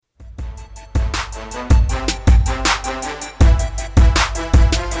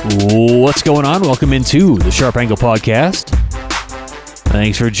What's going on? Welcome into the Sharp Angle Podcast.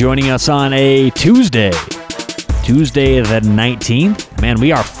 Thanks for joining us on a Tuesday the 19th. Man,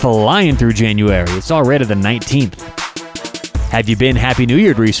 we are flying through January. It's already the 19th. Have you been Happy New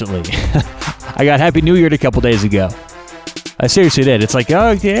Year recently? I got Happy New Year a couple days ago. I seriously did. It's like,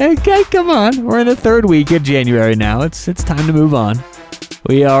 okay, come on. We're in the third week of January now. It's time to move on.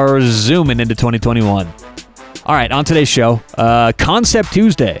 We are zooming into 2021. All right, on today's show, Concept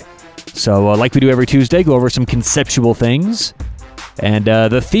Tuesday. So like we do every Tuesday, go over some conceptual things. And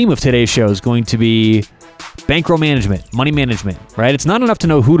the theme of today's show is going to be bankroll management, money management, right? It's not enough to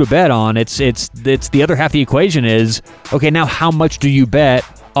know who to bet on. It's the other half of the equation is, okay, now how much do you bet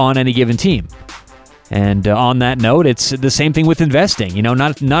on any given team? And on that note, it's the same thing with investing. You know,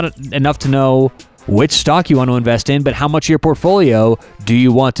 not enough to know which stock you want to invest in, but how much of your portfolio do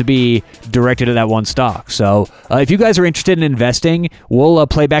you want to be directed at that one stock? So if you guys are interested in investing, we'll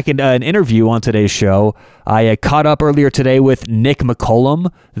play back an interview on today's show. I caught up earlier today with Nick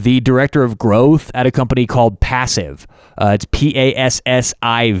McCollum, the director of growth at a company called Passive. It's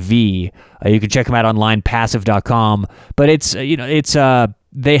Passiv. You can check them out online, passive.com. But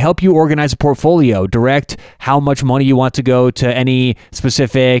they help you organize a portfolio, direct how much money you want to go to any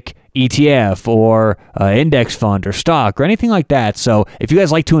specific ETF or index fund or stock or anything like that. So if you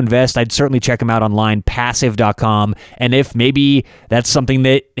guys like to invest, I'd certainly check them out online, passive.com. And if maybe that's something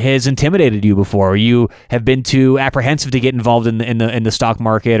that has intimidated you before, or you have been too apprehensive to get involved in the stock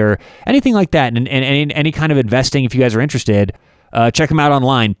market or anything like that, and any kind of investing, if you guys are interested, check them out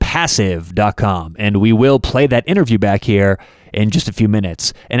online, passive.com. And we will play that interview back here in just a few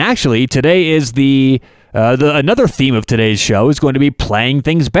minutes. And actually, today is another theme of today's show is going to be playing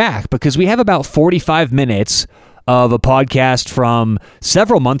things back, because we have about 45 minutes of a podcast from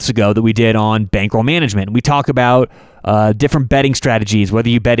several months ago that we did on bankroll management. We talk about different betting strategies, whether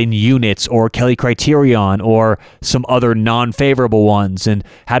you bet in units or Kelly Criterion or some other non-favorable ones, and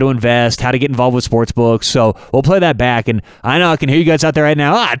how to invest, how to get involved with sports books. So we'll play that back. And I know I can hear you guys out there right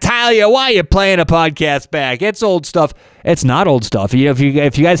now. Talia, why are you playing a podcast back? It's old stuff. It's not old stuff. If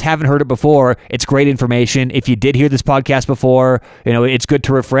you guys haven't heard it before, it's great information. If you did hear this podcast before, it's good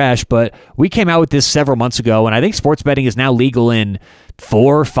to refresh. But we came out with this several months ago, and I think sports betting is now legal in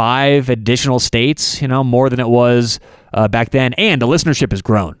 4 or 5 additional states, more than it was back then. And the listenership has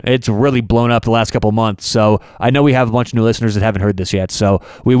grown. It's really blown up the last couple of months. So I know we have a bunch of new listeners that haven't heard this yet. So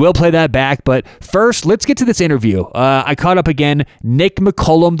we will play that back. But first, let's get to this interview. I caught up again, Nick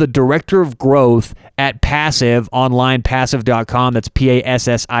McCollum, the director of growth at Passive, online, passive.com. That's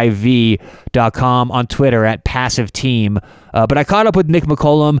Passiv.com, on Twitter at Passive Team. But I caught up with Nick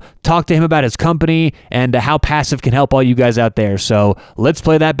McCollum, talked to him about his company and how Passive can help all you guys out there. So let's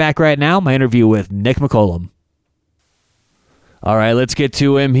play that back right now, my interview with Nick McCollum. All right, let's get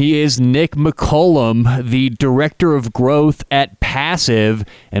to him. He is Nick McCollum, the director of growth at Passive,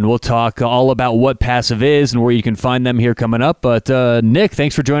 and we'll talk all about what Passive is and where you can find them here coming up. But Nick,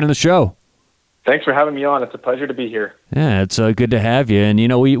 thanks for joining the show. Thanks for having me on. It's a pleasure to be here. Yeah, it's good to have you. And,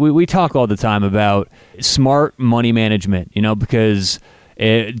 we talk all the time about smart money management, because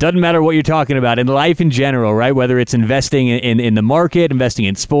it doesn't matter what you're talking about in life in general, right? Whether it's investing in the market, investing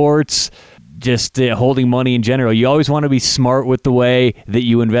in sports, just holding money in general. You always want to be smart with the way that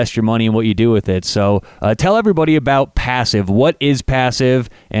you invest your money and what you do with it. So tell everybody about Passive. What is Passive,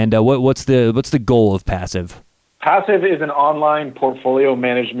 and what's the goal of Passive? Passive is an online portfolio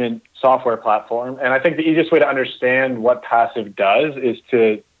management software platform. And I think the easiest way to understand what Passive does is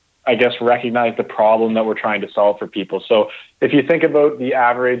to, recognize the problem that we're trying to solve for people. So if you think about the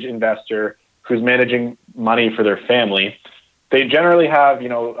average investor who's managing money for their family, they generally have,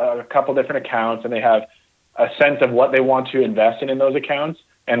 a couple different accounts, and they have a sense of what they want to invest in those accounts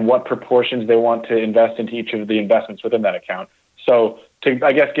and what proportions they want to invest into each of the investments within that account. So to,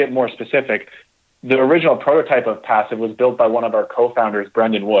 get more specific, the original prototype of Passive was built by one of our co-founders,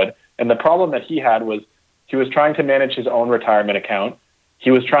 Brendan Wood. And the problem that he had was he was trying to manage his own retirement account.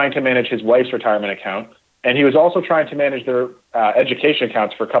 He was trying to manage his wife's retirement account. And he was also trying to manage their education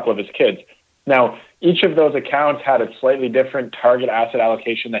accounts for a couple of his kids. Now, each of those accounts had a slightly different target asset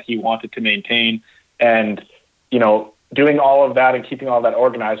allocation that he wanted to maintain. And, doing all of that and keeping all of that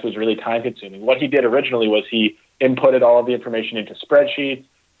organized was really time consuming. What he did originally was he inputted all of the information into spreadsheets,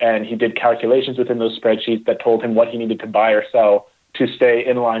 and he did calculations within those spreadsheets that told him what he needed to buy or sell to stay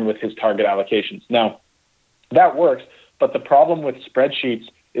in line with his target allocations. Now, that works, but the problem with spreadsheets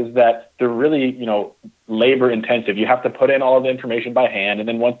is that they're really, labor intensive. You have to put in all of the information by hand, and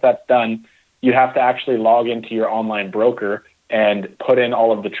then once that's done, you have to actually log into your online broker and put in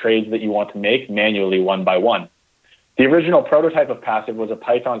all of the trades that you want to make manually one by one. The original prototype of Passive was a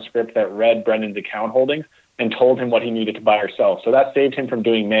Python script that read Brendan's account holdings and told him what he needed to buy or sell. So that saved him from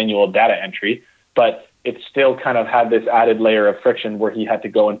doing manual data entry, but it still kind of had this added layer of friction where he had to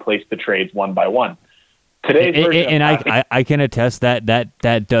go and place the trades one by one. Today's version and I can attest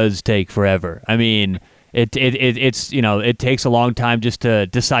that does take forever. I mean, it's it takes a long time just to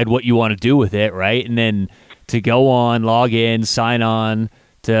decide what you want to do with it, right? And then to go on, log in, sign on,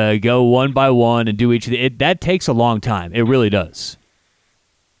 to go one by one and do each of it, that takes a long time. It really does.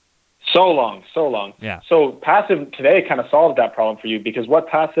 So long. Yeah. So Passive today kind of solved that problem for you, because what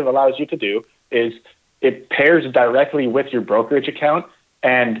Passive allows you to do is it pairs directly with your brokerage account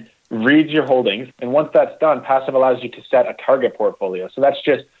and reads your holdings. And once that's done, Passive allows you to set a target portfolio. So that's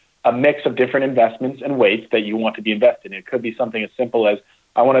just a mix of different investments and weights that you want to be invested in. It could be something as simple as,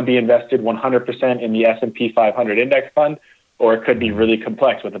 I want to be invested 100% in the S&P 500 index fund, or it could be really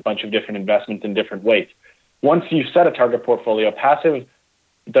complex with a bunch of different investments and different weights. Once you've set a target portfolio, Passive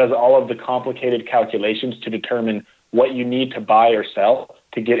does all of the complicated calculations to determine what you need to buy or sell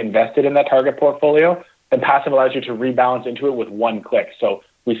to get invested in that target portfolio. And Passive allows you to rebalance into it with one click. So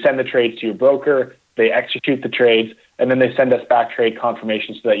we send the trades to your broker, they execute the trades, and then they send us back trade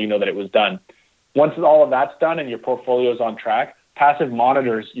confirmation so that you know that it was done. Once all of that's done and your portfolio is on track, Passive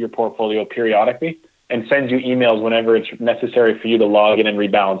monitors your portfolio periodically and sends you emails whenever it's necessary for you to log in and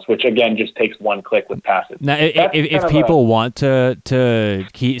rebalance, which again just takes one click with Passive. Now, if people want to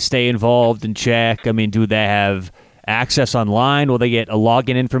stay involved and check, I mean, do they have access online? Will they get a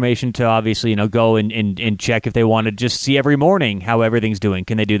login information to obviously go and check if they want to just see every morning how everything's doing?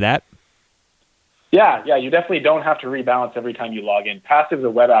 Can they do that? Yeah, you definitely don't have to rebalance every time you log in. Passive is a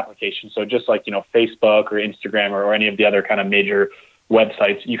web application, so just like Facebook or Instagram or any of the other kind of major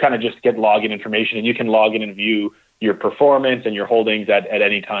websites, you kind of just get login information, and you can log in and view your performance and your holdings at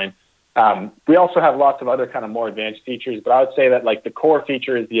any time. We also have lots of other kind of more advanced features, but I would say that like the core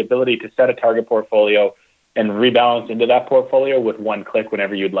feature is the ability to set a target portfolio and rebalance into that portfolio with one click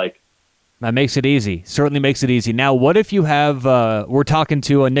whenever you'd like. That makes it easy. Certainly makes it easy. Now, what if you have, we're talking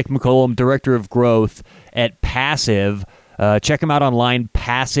to Nick McCollum, Director of Growth at Passive. Check him out online,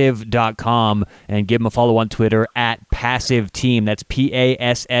 passive.com, and give him a follow on Twitter at Passive Team. That's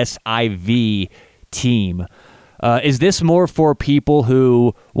PASSIV Team. Is this more for people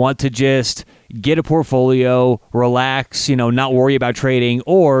who want to just get a portfolio, relax, not worry about trading,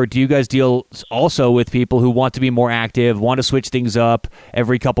 or do you guys deal also with people who want to be more active, want to switch things up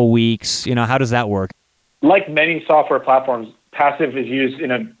every couple weeks? How does that work? Like many software platforms, Passive is used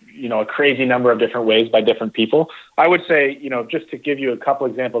in a crazy number of different ways by different people. I would say, just to give you a couple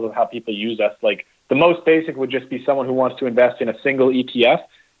examples of how people use us, like the most basic would just be someone who wants to invest in a single ETF,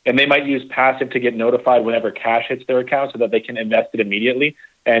 and they might use Passive to get notified whenever cash hits their account so that they can invest it immediately,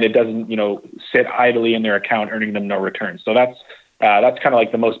 and it doesn't, sit idly in their account earning them no return. So that's kind of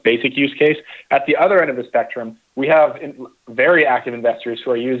like the most basic use case. At the other end of the spectrum, we have very active investors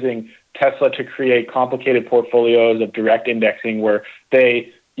who are using Tesla to create complicated portfolios of direct indexing where they're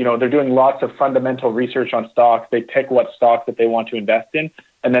doing lots of fundamental research on stocks. They pick what stocks that they want to invest in,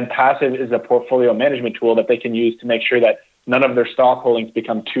 and then Passive is a portfolio management tool that they can use to make sure that none of their stock holdings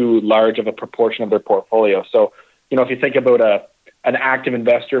become too large of a proportion of their portfolio. So, if you think about an active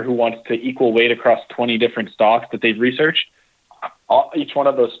investor who wants to equal weight across 20 different stocks that they've researched, each one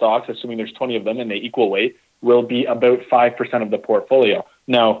of those stocks, assuming there's 20 of them and they equal weight, will be about 5% of the portfolio.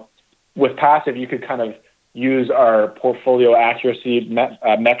 Now, with Passive, you could kind of use our portfolio accuracy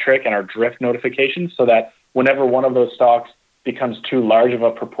metric and our drift notifications so that whenever one of those stocks becomes too large of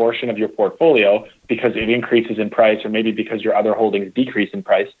a proportion of your portfolio because it increases in price or maybe because your other holdings decrease in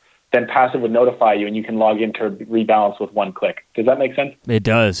price, then Passive would notify you and you can log in to rebalance with one click. Does that make sense? It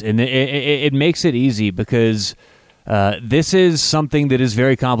does. And it makes it easy because this is something that is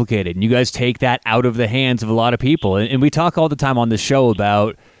very complicated. And you guys take that out of the hands of a lot of people. And we talk all the time on this show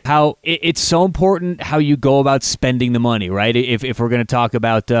about how it's so important how you go about spending the money, right? If we're going to talk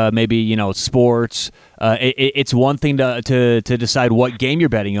about maybe, sports, it's one thing to decide what game you're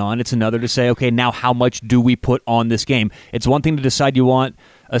betting on. It's another to say, okay, now how much do we put on this game? It's one thing to decide you want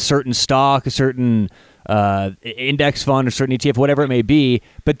a certain stock, a certain index fund, a certain ETF, whatever it may be,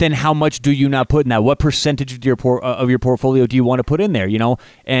 but then how much do you not put in that? What percentage of your portfolio do you want to put in there,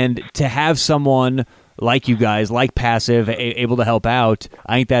 And to have someone like you guys, like Passive, able to help out,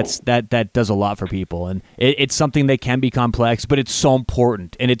 I think that does a lot for people. And it's something that can be complex, but it's so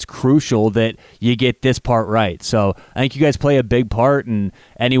important, and it's crucial that you get this part right. So I think you guys play a big part, and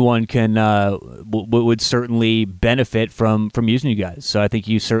anyone can would certainly benefit from using you guys. So I think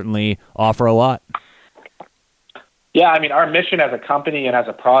you certainly offer a lot. Yeah, I mean, our mission as a company and as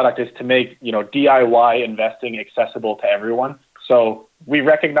a product is to make, DIY investing accessible to everyone. So we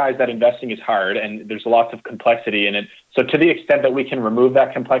recognize that investing is hard and there's lots of complexity in it. So to the extent that we can remove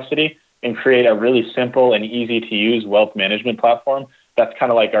that complexity and create a really simple and easy to use wealth management platform, that's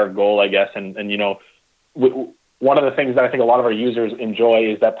kind of like our goal, I guess. And one of the things that I think a lot of our users enjoy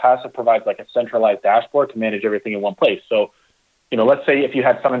is that Passive provides like a centralized dashboard to manage everything in one place. So let's say if you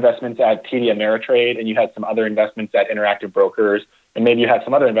had some investments at TD Ameritrade and you had some other investments at Interactive Brokers, and maybe you had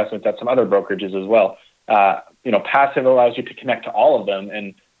some other investments at some other brokerages as well. Passive allows you to connect to all of them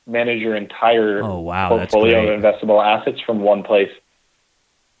and manage your entire portfolio of investable assets from one place.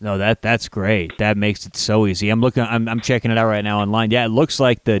 No, that's great. That makes it so easy. I'm checking it out right now online. Yeah, it looks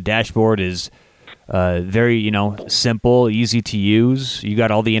like the dashboard is very, simple, easy to use. You got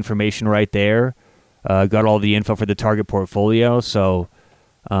all the information right there. Got all the info for the target portfolio. So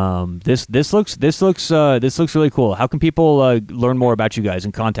this looks really cool. How can people learn more about you guys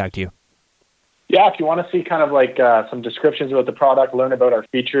and contact you? Yeah, if you want to see kind of like some descriptions about the product, learn about our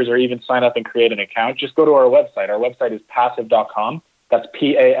features, or even sign up and create an account, just go to our website. Our website is passive.com. That's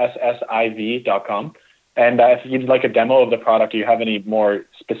PASSIV.com. And if you'd like a demo of the product or you have any more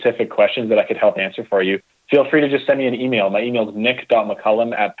specific questions that I could help answer for you, feel free to just send me an email. My email is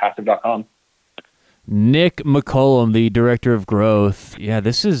nick.mccullum@passive.com. Nick McCullum, the Director of Growth. Yeah,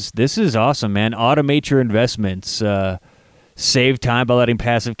 this is awesome, man. Automate your investments. Save time by letting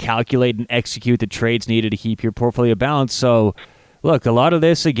Passive calculate and execute the trades needed to keep your portfolio balanced. So, look, a lot of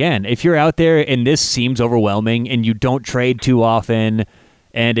this, again, if you're out there and this seems overwhelming and you don't trade too often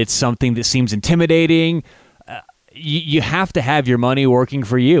and it's something that seems intimidating, you have to have your money working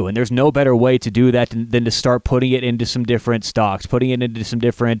for you. And there's no better way to do that than to start putting it into some different stocks, putting it into some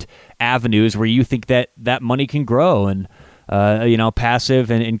different avenues where you think that money can grow. And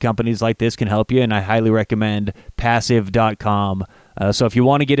Passive and companies like this can help you, and I highly recommend passive.com. So if you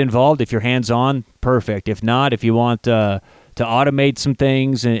want to get involved, if you're hands-on, perfect. If not, if you want to automate some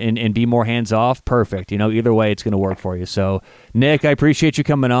things and be more hands-off, perfect. Either way, it's going to work for you. So, Nick, I appreciate you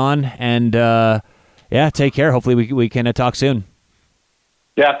coming on, and take care. Hopefully we can talk soon.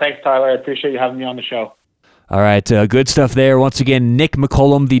 Yeah, thanks, Tyler. I appreciate you having me on the show. All right, good stuff there. Once again, Nick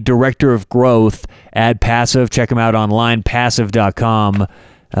McCullum, the Director of Growth at Passive. Check him out online, passive.com.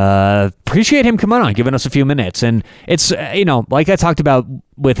 Appreciate him coming on, giving us a few minutes. And it's, like I talked about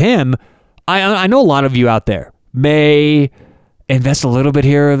with him, I know a lot of you out there may invest a little bit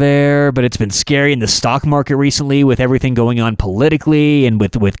here or there, but it's been scary in the stock market recently with everything going on politically and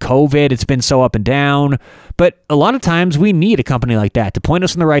with COVID. It's been so up and down. But a lot of times we need a company like that to point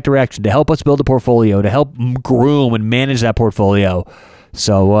us in the right direction, to help us build a portfolio, to help groom and manage that portfolio.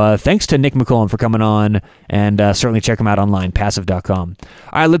 So thanks to Nick McCullum for coming on, and certainly check him out online, passive.com.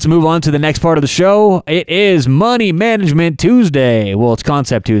 All right, let's move on to the next part of the show. It is Money Management Tuesday. Well, it's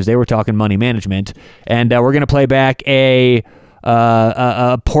Concept Tuesday. We're talking money management, and we're going to play back a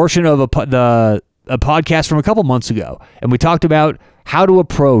portion of a podcast from a couple months ago, and we talked about how to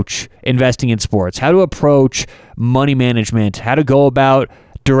approach investing in sports, how to approach money management, how to go about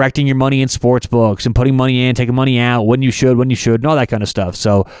directing your money in sports books and putting money in, taking money out, when you should, and all that kind of stuff.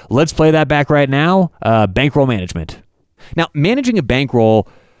 So let's play that back right now. Bankroll management. Now, managing a bankroll,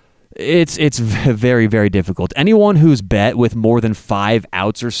 it's very, very difficult. Anyone who's bet with more than 5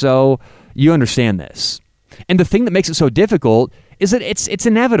 outs or so, you understand this. And the thing that makes it so difficult is that it's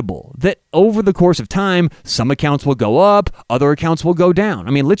inevitable that over the course of time, some accounts will go up, other accounts will go down.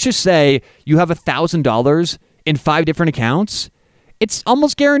 I mean, let's just say you have $1,000 in 5 different accounts. It's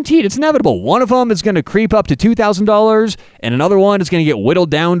almost guaranteed. It's inevitable. One of them is going to creep up to $2,000, and another one is going to get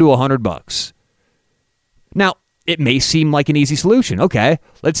whittled down to $100. Now, it may seem like an easy solution. Okay,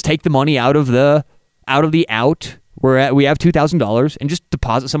 let's take the money out of the out. We have $2,000 and just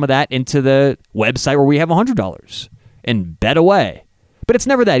deposit some of that into the website where we have $100 and bet away. But it's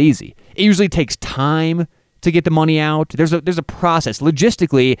never that easy. It usually takes time to get the money out. There's a process.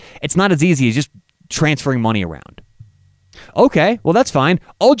 Logistically, it's not as easy as just transferring money around. Okay, well, that's fine.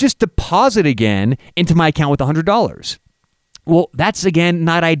 I'll just deposit again into my account with $100. Well, that's, again,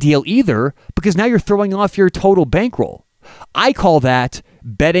 not ideal either, because now you're throwing off your total bankroll. I call that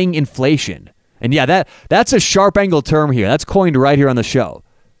betting inflation. And yeah, that's a sharp angle term here. That's coined right here on the show.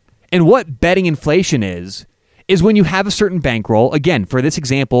 And what betting inflation is when you have a certain bankroll, again, for this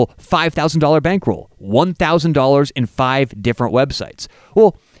example, $5,000 bankroll, $1,000 in 5 different websites.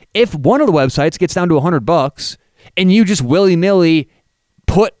 Well, if one of the websites gets down to $100 and you just willy-nilly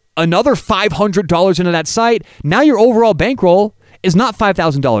put another $500 into that site, now your overall bankroll is not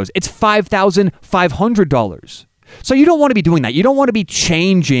 $5,000. It's $5,500. So you don't want to be doing that. You don't want to be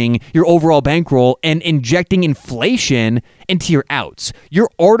changing your overall bankroll and injecting inflation into your outs. You're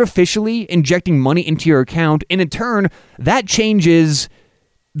artificially injecting money into your account, and in turn, that changes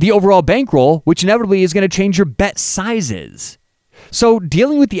the overall bankroll, which inevitably is going to change your bet sizes. So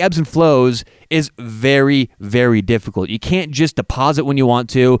dealing with the ebbs and flows is very, very difficult. You can't just deposit when you want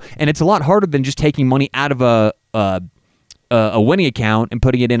to, and it's a lot harder than just taking money out of a winning account and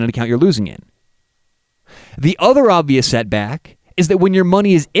putting it in an account you're losing in. The other obvious setback is that when your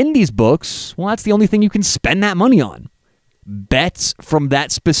money is in these books, well, that's the only thing you can spend that money on. Bets from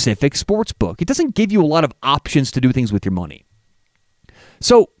that specific sports book. It doesn't give you a lot of options to do things with your money.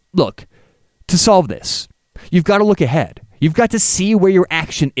 So, look, to solve this, you've got to look ahead. You've got to see where your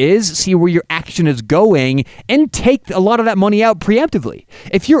action is, see where your action is going, and take a lot of that money out preemptively.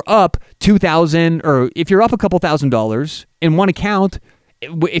 If you're up $2,000 or if you're up a couple $1,000s in one account,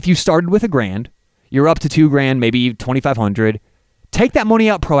 if you started with $1,000, you're up to $2,000, maybe $2,500. Take that money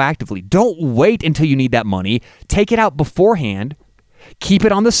out proactively. Don't wait until you need that money. Take it out beforehand. Keep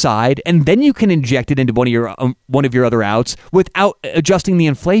it on the side, and then you can inject it into one of your other outs without adjusting the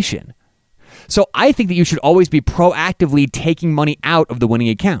inflation. So I think that you should always be proactively taking money out of the winning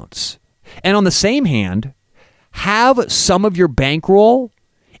accounts. And on the same hand, have some of your bankroll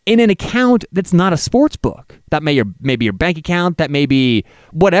in an account that's not a sports book. That may be your bank account, that may be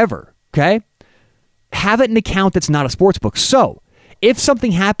whatever, okay? Have it in an account that's not a sports book. So if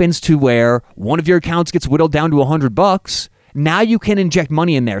something happens to where one of your accounts gets whittled down to $100, now you can inject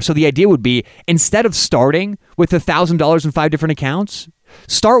money in there. So the idea would be, instead of starting with $1,000 in 5 different accounts,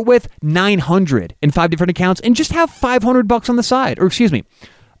 start with $900 in 5 different accounts and just have $500 on the side. Or excuse me,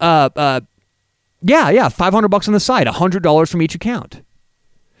 $500 on the side, $100 from each account.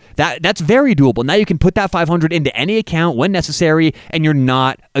 That's very doable. Now you can put that $500 into any account when necessary, and you're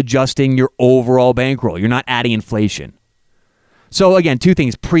not adjusting your overall bankroll. You're not adding inflation. So again, 2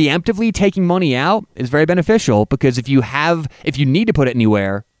 things. Preemptively taking money out is very beneficial, because if you need to put it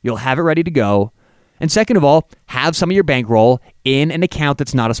anywhere, you'll have it ready to go. And second of all, have some of your bankroll in an account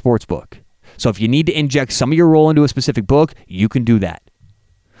that's not a sports book. So if you need to inject some of your roll into a specific book, you can do that.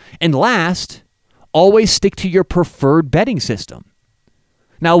 And last, always stick to your preferred betting system.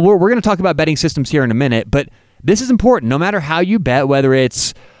 Now, we're going to talk about betting systems here in a minute, but this is important. No matter how you bet, whether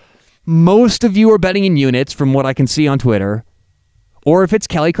it's most of you are betting in units from what I can see on Twitter, or if it's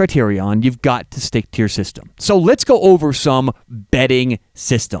Kelly Criterion, you've got to stick to your system. So let's go over some betting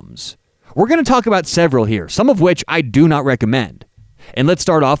systems. We're going to talk about several here, some of which I do not recommend. And let's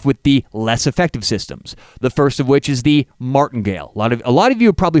start off with the less effective systems. The first of which is the Martingale. A lot of you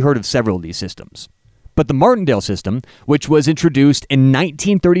have probably heard of several of these systems. But the Martingale system, which was introduced in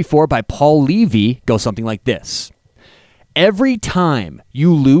 1934 by Paul Levy, goes something like this. Every time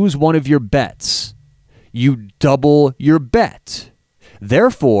you lose one of your bets, you double your bet.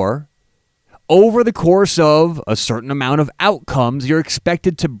 Therefore, over the course of a certain amount of outcomes, you're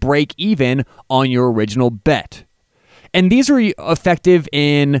expected to break even on your original bet. And these are effective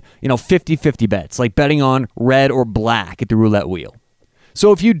in, 50-50 bets, like betting on red or black at the roulette wheel.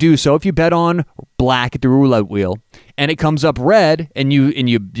 So if you bet on black at the roulette wheel and it comes up red and you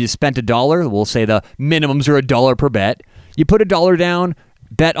spent $1, we'll say the minimums are $1 per bet. You put $1 down,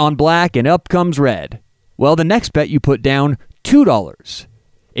 bet on black, and up comes red. Well, the next bet you put down $2.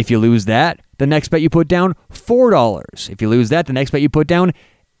 If you lose that, the next bet you put down $4. If you lose that, the next bet you put down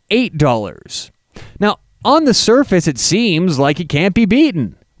 $8. Now, on the surface, it seems like it can't be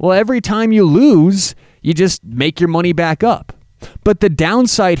beaten. Well, every time you lose, you just make your money back up. But the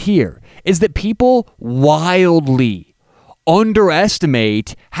downside here is that people wildly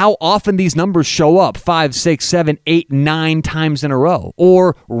underestimate how often these numbers show up 5, 6, 7, 8, 9 times in a row,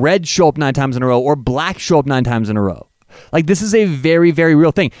 or red show up 9 times in a row, or black show up 9 times in a row. Like, this is a very, very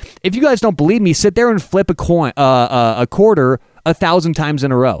real thing. If you guys don't believe me, sit there and flip a quarter 1,000 times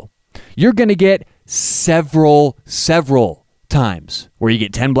in a row. You're going to get several times where you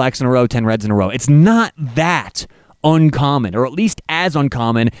get 10 blacks in a row, 10 reds in a row. It's not that uncommon, or at least as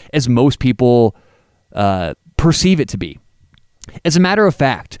uncommon as most people perceive it to be. As a matter of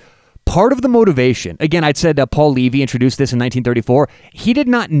fact, part of the motivation, again, I'd said Paul Levy introduced this in 1934. He did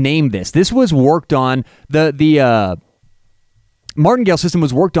not name this. This was worked on, the Martingale system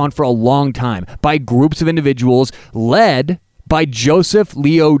was worked on for a long time by groups of individuals led by Joseph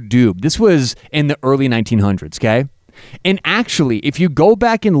Leo Doob. This was in the early 1900s, okay? And actually, if you go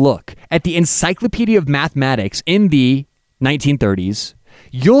back and look at the Encyclopedia of Mathematics in the 1930s,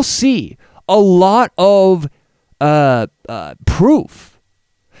 you'll see a lot of proof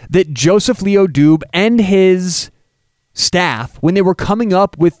that Joseph Leo Doob and his staff, when they were coming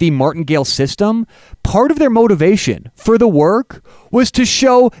up with the Martingale system, part of their motivation for the work was to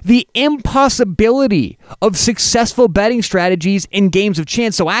show the impossibility of successful betting strategies in games of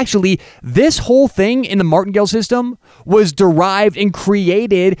chance. So actually, this whole thing in the Martingale system was derived and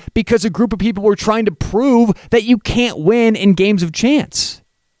created because a group of people were trying to prove that you can't win in games of chance.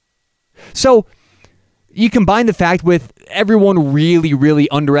 So you combine the fact with everyone really, really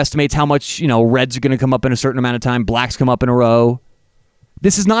underestimates how much, reds are going to come up in a certain amount of time, blacks come up in a row.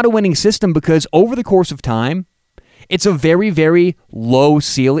 This is not a winning system because over the course of time, it's a very, very low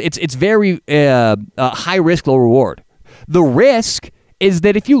ceiling. It's very high risk, low reward. The risk is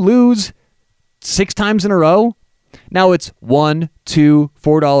that if you lose 6 times in a row, now it's $1, $2,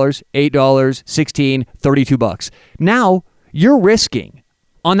 $4, $8, $16, $32. Now you're risking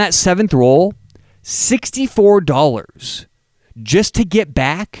on that 7th roll $64 just to get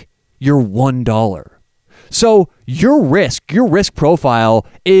back your $1. So your risk profile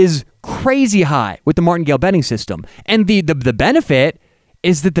is crazy high with the Martingale betting system. And the benefit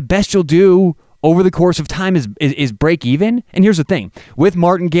is that the best you'll do over the course of time is break even. And here's the thing. With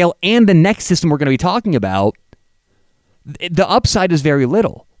Martingale and the next system we're going to be talking about, the upside is very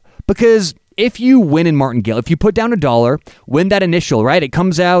little. Because if you win in Martingale, if you put down $1, win that initial, right? It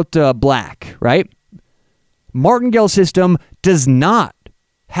comes out black, right? Martingale system does not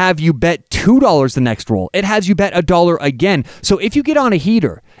have you bet $2 the next roll. It has you bet $1 again. So if you get on a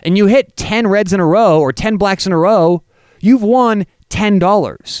heater and you hit 10 reds in a row or 10 blacks in a row, you've won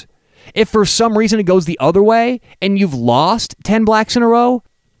 $10. If for some reason it goes the other way and you've lost 10 blacks in a row,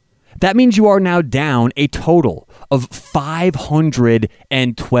 that means you are now down a total of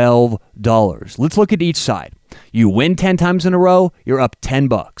 $512. Let's look at each side. You win 10 times in a row, you're up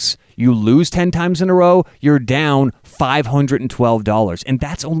 $10. You lose 10 times in a row, you're down $512. And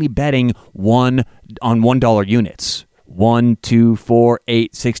that's only betting on $1 units. 1, 2, 4,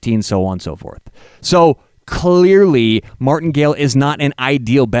 8, 16, so on and so forth. So clearly, Martingale is not an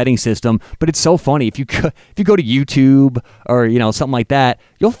ideal betting system, but it's so funny. If you go to YouTube or something like that,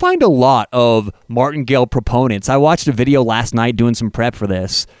 you'll find a lot of Martingale proponents. I watched a video last night doing some prep for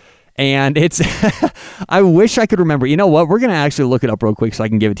this, and it's I wish I could remember. You know what? We're going to actually look it up real quick so I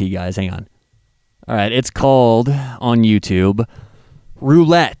can give it to you guys. Hang on. All right, it's called on YouTube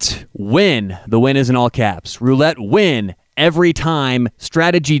Roulette Win. The win is in all caps. Roulette Win. Every time,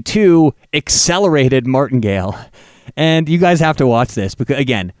 Strategy 2 accelerated Martingale. And you guys have to watch this because,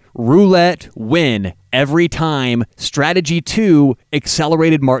 again, Roulette Win. Every time, Strategy 2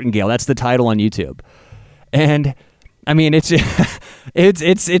 accelerated Martingale. That's the title on YouTube. And I mean, it's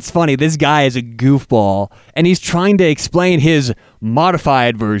funny. This guy is a goofball, and he's trying to explain his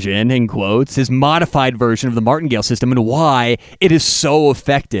modified version, in quotes, his modified version of the Martingale system and why it is so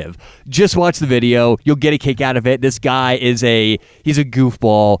effective. Just watch the video. You'll get a kick out of it. This guy he's a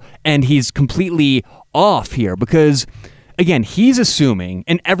goofball, and he's completely off here because, again, he's assuming,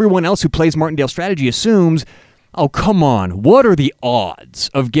 and everyone else who plays Martingale strategy assumes, oh, come on, what are the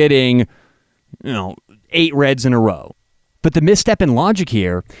odds of getting, 8 reds in a row? But the misstep in logic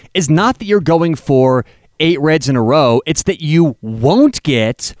here is not that you're going for 8 reds in a row. It's that you won't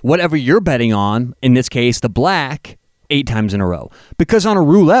get whatever you're betting on, in this case, the black, 8 times in a row. Because on a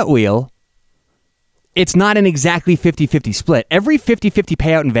roulette wheel, it's not an exactly 50-50 split. Every 50-50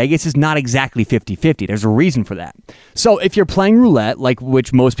 payout in Vegas is not exactly 50-50. There's a reason for that. So if you're playing roulette, like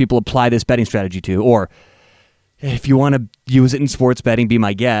which most people apply this betting strategy to, or if you want to use it in sports betting, be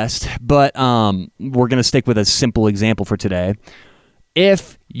my guest. But we're going to stick with a simple example for today.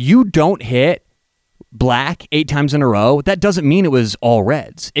 If you don't hit black 8 times in a row, that doesn't mean it was all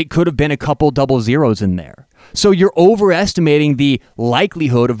reds. It could have been a couple double zeros in there. So you're overestimating the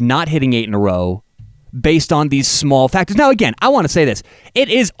likelihood of not hitting 8 in a row based on these small factors. Now, again, I want to say this. It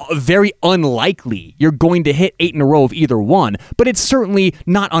is very unlikely you're going to hit 8 in a row of either one, but it's certainly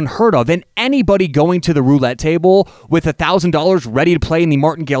not unheard of. And anybody going to the roulette table with $1,000 ready to play in the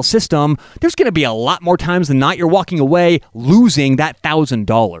Martingale system, there's going to be a lot more times than not you're walking away losing that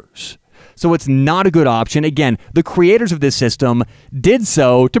 $1,000. So it's not a good option. Again, the creators of this system did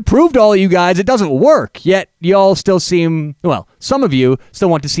so to prove to all of you guys it doesn't work, yet y'all still seem, some of you still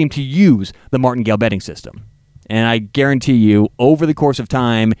want to seem to use the Martingale betting system. And I guarantee you, over the course of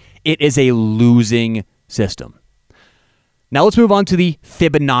time, it is a losing system. Now let's move on to the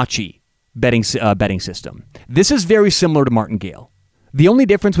Fibonacci betting system. This is very similar to Martingale. The only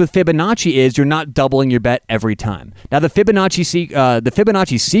difference with Fibonacci is you're not doubling your bet every time. Now, the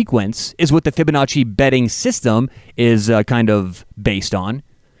Fibonacci sequence is what the Fibonacci betting system is kind of based on.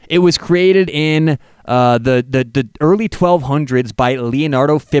 It was created in the early 1200s by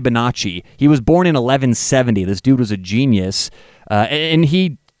Leonardo Fibonacci. He was born in 1170. This dude was a genius, and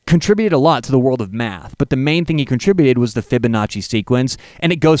he contributed a lot to the world of math, but the main thing he contributed was the Fibonacci sequence,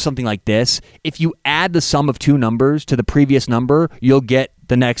 and it goes something like this. If you add the sum of two numbers to the previous number, you'll get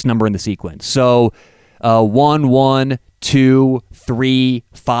the next number in the sequence. So 1, 1, 2, 3,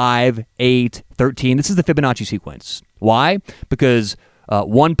 5, 8, 13. This is the Fibonacci sequence. Why? Because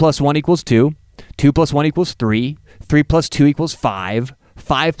 1 plus 1 equals 2, 2 plus 1 equals 3, 3 plus 2 equals 5,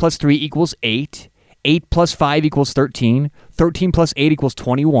 5 plus 3 equals 8, 8 plus 5 equals 13. 13 plus 8 equals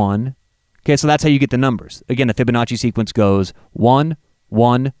 21. Okay, so that's how you get the numbers. Again, the Fibonacci sequence goes 1,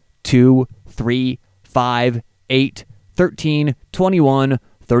 1, 2, 3, 5, 8, 13, 21,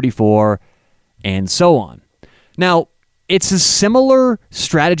 34, and so on. Now, it's a similar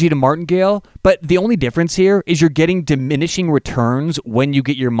strategy to martingale, but the only difference here is you're getting diminishing returns when you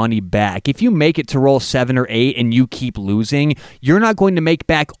get your money back. If you make it to roll 7 or 8 and you keep losing, you're not going to make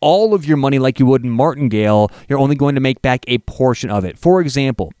back all of your money like you would in martingale. You're only going to make back a portion of it. For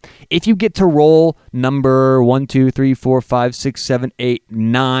example, if you get to roll number 1, 2, 3, 4, 5, 6, 7, 8,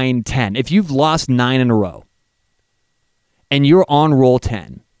 9, 10, if you've lost 9 in a row and you're on roll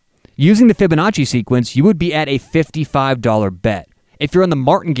 10, using the Fibonacci sequence, you would be at a $55 bet. If you're on the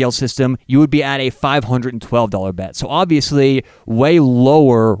martingale system, you would be at a $512 bet. So obviously, way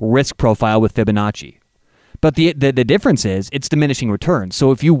lower risk profile with Fibonacci. But the difference is it's diminishing returns.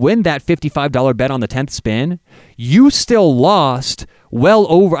 So if you win that $55 bet on the 10th spin, you still lost well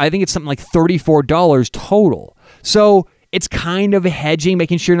over, I think it's something like $34 total. So it's kind of hedging,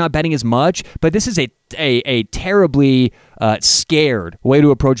 making sure you're not betting as much, but this is a terribly scared way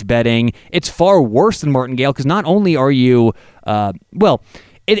to approach betting. It's far worse than martingale because not only are you,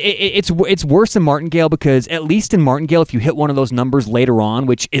 it's worse than martingale because at least in martingale, if you hit one of those numbers later on,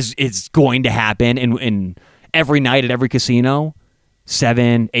 which is going to happen in every night at every casino,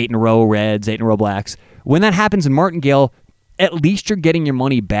 7, 8 in a row reds, 8 in a row blacks, when that happens in martingale, at least you're getting your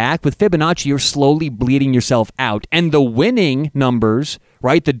money back. With Fibonacci, you're slowly bleeding yourself out. And the winning numbers,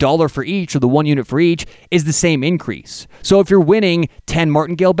 right, the dollar for each or the 1 unit for each is the same increase. So if you're winning 10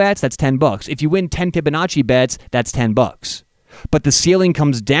 martingale bets, that's $10. If you win 10 Fibonacci bets, that's $10. But the ceiling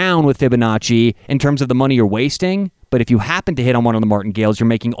comes down with Fibonacci in terms of the money you're wasting. But if you happen to hit on one of the martingales, you're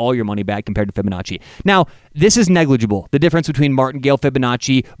making all your money back compared to Fibonacci. Now, this is negligible. The difference between martingale,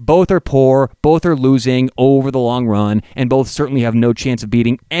 Fibonacci, both are poor, both are losing over the long run, and both certainly have no chance of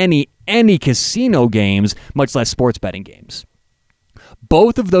beating any casino games, much less sports betting games.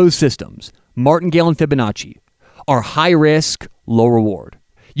 Both of those systems, martingale and Fibonacci, are high risk, low reward.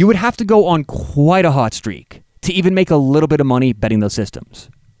 You would have to go on quite a hot streak to even make a little bit of money betting those systems.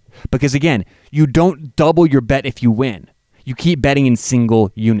 Because again, you don't double your bet if you win. You keep betting in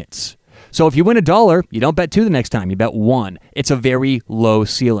single units. So if you win $1, you don't bet 2 the next time, you bet 1. It's a very low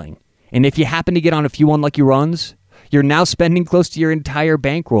ceiling. And if you happen to get on a few unlucky runs, you're now spending close to your entire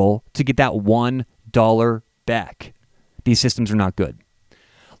bankroll to get that $1 back. These systems are not good.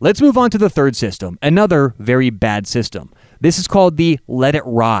 Let's move on to the third system, another very bad system. This is called the let it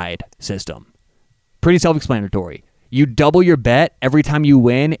ride system. Pretty self-explanatory. You double your bet every time you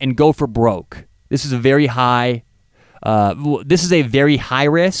win and go for broke. This is a very high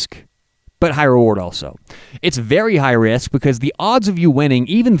risk, but high reward also. It's very high risk because the odds of you winning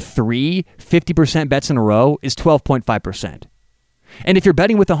even 3 50% bets in a row is 12.5%. And if you're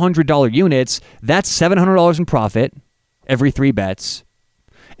betting with $100 units, that's $700 in profit every 3 bets,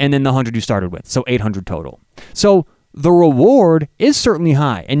 and then the 100 you started with, so 800 total. So the reward is certainly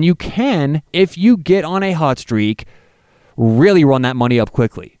high, and you can, if you get on a hot streak, really run that money up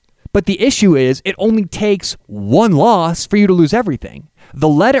quickly. But the issue is it only takes 1 loss for you to lose everything. The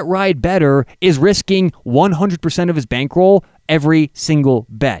let it ride bettor is risking 100% of his bankroll every single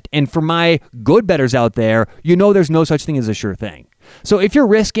bet. And for my good bettors out there, you know there's no such thing as a sure thing. So if you're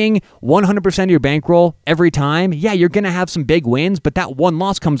risking 100% of your bankroll every time, yeah, you're going to have some big wins, but that 1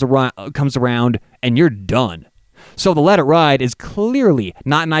 loss comes around and you're done. So the let it ride is clearly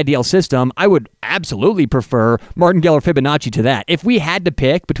not an ideal system. I would absolutely prefer martingale or Fibonacci to that. If we had to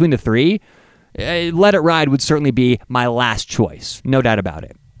pick between the 3, let it ride would certainly be my last choice. No doubt about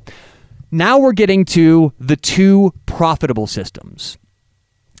it. Now we're getting to the 2 profitable systems.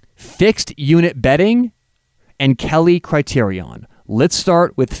 Fixed unit betting and Kelly criterion. Let's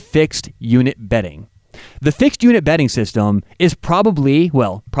start with fixed unit betting. The fixed unit betting system is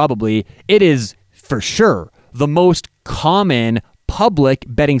it is for sure the most common public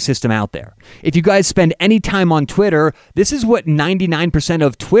betting system out there. If you guys spend any time on Twitter, this is what 99%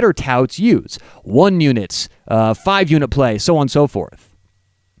 of Twitter touts use. 1 units, 5 unit play, so on and so forth.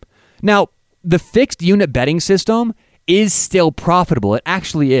 Now, the fixed unit betting system is still profitable. It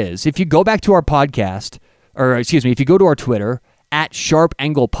actually is. If you go back to our podcast, if you go to our Twitter, at Sharp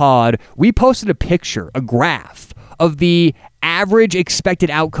Angle Pod, we posted a picture, a graph of the average expected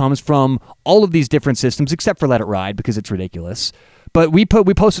outcomes from all of these different systems, except for Let It Ride, because it's ridiculous. But we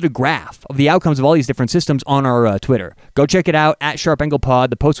posted a graph of the outcomes of all these different systems on our Twitter. Go check it out, at Sharp Angle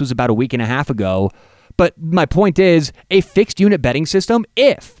Pod. The post was about a week and a half ago. But my point is, a fixed unit betting system,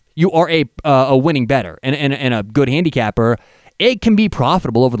 if you are a winning bettor and a good handicapper, it can be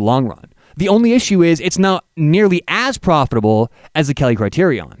profitable over the long run. The only issue is it's not nearly as profitable as the Kelly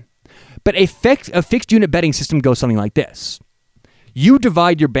Criterion. But a fixed unit betting system goes something like this. You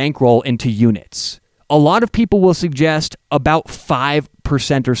divide your bankroll into units. A lot of people will suggest about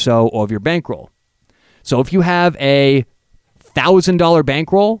 5% or so of your bankroll. So if you have a $1,000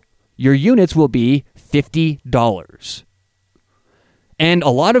 bankroll, your units will be $50. And a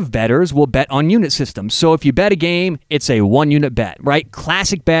lot of bettors will bet on unit systems. So if you bet a game, it's a 1-unit bet, right?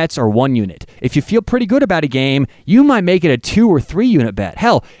 Classic bets are 1 unit. If you feel pretty good about a game, you might make it a 2 or 3 unit bet.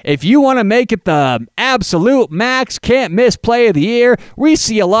 Hell, if you want to make it the absolute max can't miss play of the year, we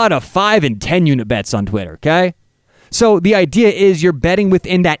see a lot of 5 and 10 unit bets on Twitter, okay? So the idea is you're betting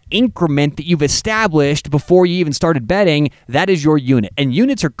within that increment that you've established before you even started betting. That is your unit. And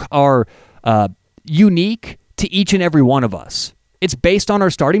units are unique to each and every one of us. It's based on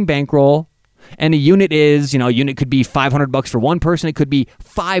our starting bankroll, and a unit is, a unit could be $500 for one person. It could be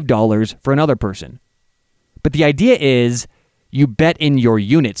 $5 for another person. But the idea is you bet in your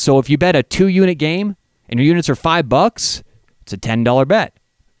units. So if you bet a 2-unit game and your units are $5, it's a $10 bet.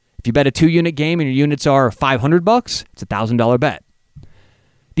 If you bet a 2-unit game and your units are $500, it's a $1,000 bet.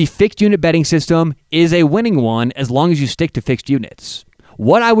 The fixed unit betting system is a winning one as long as you stick to fixed units.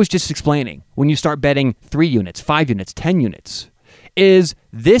 What I was just explaining, when you start betting 3 units, 5 units, 10 units, is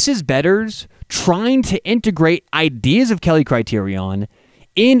bettors trying to integrate ideas of Kelly Criterion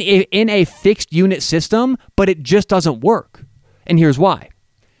in a fixed unit system, but it just doesn't work. And here's why.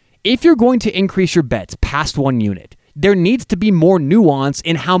 If you're going to increase your bets past 1 unit, there needs to be more nuance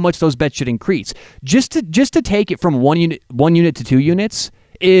in how much those bets should increase. Just to take it from 1 unit to 2 units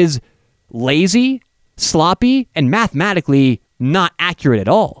is lazy, sloppy, and mathematically not accurate at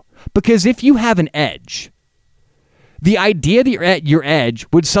all. Because if you have an edge, the idea that your edge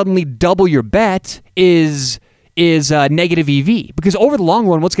would suddenly double your bet is negative EV. Because over the long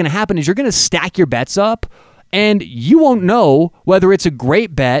run, what's going to happen is you're going to stack your bets up, and you won't know whether it's a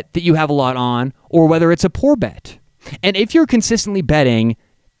great bet that you have a lot on or whether it's a poor bet. And if you're consistently betting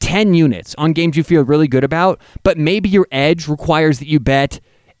 10 units on games you feel really good about, but maybe your edge requires that you bet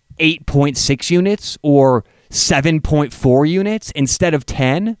 8.6 units or 7.4 units instead of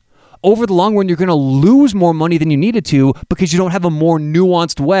 10, over the long run, you're going to lose more money than you needed to because you don't have a more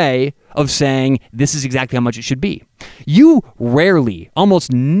nuanced way of saying this is exactly how much it should be. You rarely,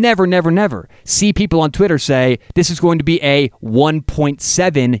 almost never see people on Twitter say this is going to be a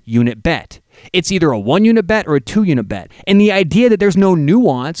 1.7 unit bet. It's either a 1 unit bet or a 2 unit bet. And the idea that there's no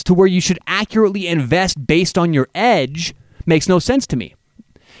nuance to where you should accurately invest based on your edge makes no sense to me.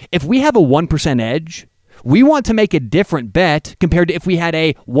 If we have a 1% edge, we want to make a different bet compared to if we had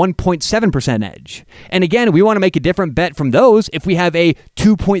a 1.7% edge. And again, we want to make a different bet from those if we have a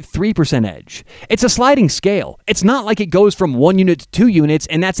 2.3% edge. It's a sliding scale. It's not like it goes from 1 unit to 2 units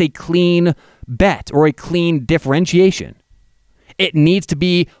and that's a clean bet or a clean differentiation. It needs to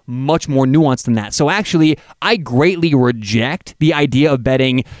be much more nuanced than that. So actually, I greatly reject the idea of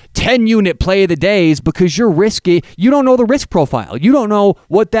betting 10-unit play of the days because you're risky. You don't know the risk profile. You don't know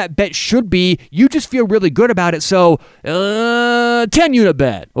what that bet should be. You just feel really good about it. So 10-unit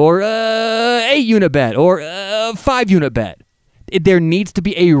bet or 8-unit bet or 5-unit bet. There needs to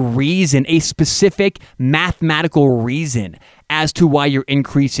be a reason, a specific mathematical reason as to why you're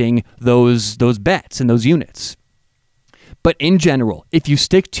increasing those bets and those units. But in general, if you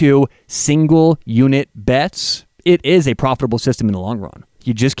stick to single unit bets, it is a profitable system in the long run.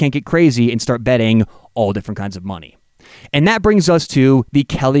 You just can't get crazy and start betting all different kinds of money. And that brings us to the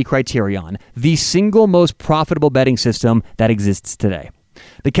Kelly Criterion, the single most profitable betting system that exists today.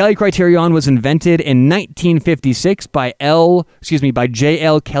 The Kelly Criterion was invented in 1956 by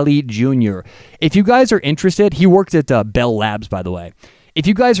J.L. Kelly Jr. If you guys are interested, he worked at Bell Labs, by the way. If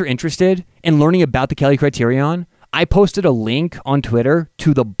you guys are interested in learning about the Kelly Criterion, I posted a link on Twitter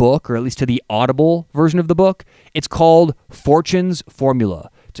to the book, or at least to the Audible version of the book. It's called Fortune's Formula.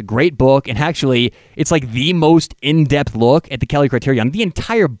 It's a great book, and actually, it's like the most in-depth look at the Kelly Criterion. The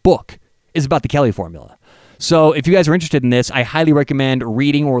entire book is about the Kelly formula. So if you guys are interested in this, I highly recommend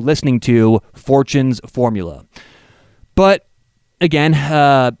reading or listening to Fortune's Formula. But again,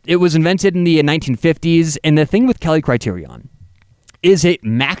 it was invented in the 1950s, and the thing with Kelly Criterion is it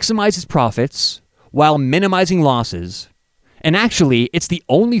maximizes profits while minimizing losses, and actually, it's the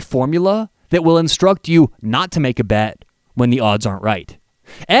only formula that will instruct you not to make a bet when the odds aren't right.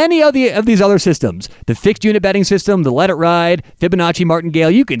 Any of these other systems, the fixed unit betting system, the let it ride, Fibonacci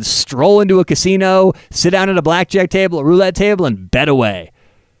martingale, you can stroll into a casino, sit down at a blackjack table, a roulette table, and bet away.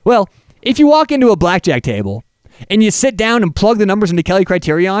 Well, if you walk into a blackjack table and you sit down and plug the numbers into Kelly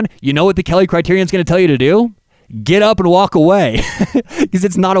Criterion, you know what the Kelly Criterion is going to tell you to do? Get up and walk away, because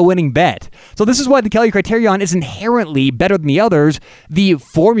it's not a winning bet. So this is why the Kelly Criterion is inherently better than the others. The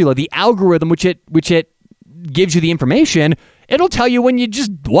formula, the algorithm, which it gives you the information, it'll tell you when you just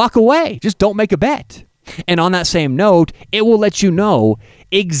walk away. Just don't make a bet. And on that same note, it will let you know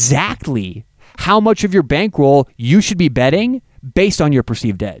exactly how much of your bankroll you should be betting based on your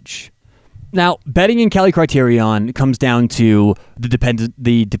perceived edge. Now, betting in Kelly Criterion comes down to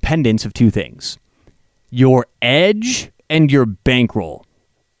the dependence of two things: your edge and your bankroll.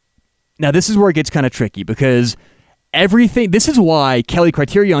 Now, this is where it gets kind of tricky, because this is why Kelly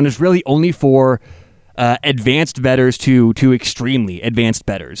Criterion is really only for advanced bettors to extremely advanced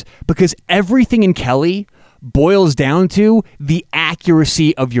bettors, because everything in Kelly boils down to the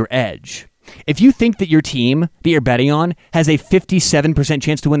accuracy of your edge. If you think that your team that you're betting on has a 57%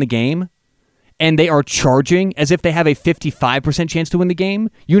 chance to win the game, and they are charging as if they have a 55% chance to win the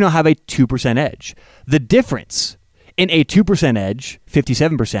game, you now have a 2% edge. The difference in a 2% edge,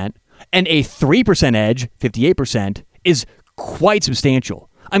 57%, and a 3% edge, 58%, is quite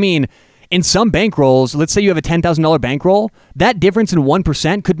substantial. I mean, in some bankrolls, let's say you have a $10,000 bankroll, that difference in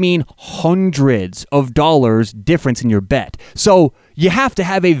 1% could mean hundreds of dollars difference in your bet. So you have to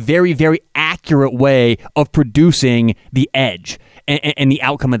have a very, very accurate way of producing the edge and the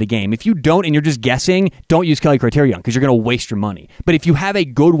outcome of the game. If you don't and you're just guessing, don't use Kelly Criterion, because you're going to waste your money. But if you have a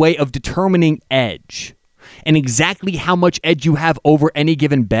good way of determining edge and exactly how much edge you have over any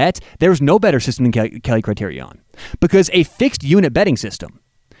given bet, there's no better system than Kelly Criterion. Because a fixed unit betting system,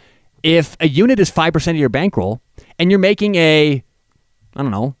 if a unit is 5% of your bankroll and you're making a,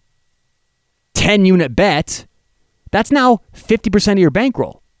 10 unit bet, that's now 50% of your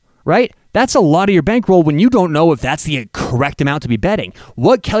bankroll, right? That's a lot of your bankroll when you don't know if that's the correct amount to be betting.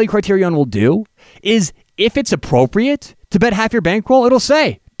 What Kelly Criterion will do is, if it's appropriate to bet half your bankroll, it'll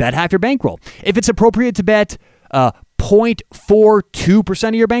say, bet half your bankroll. If it's appropriate to bet 0.42%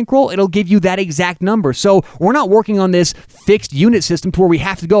 of your bankroll, it'll give you that exact number. So we're not working on this fixed unit system to where we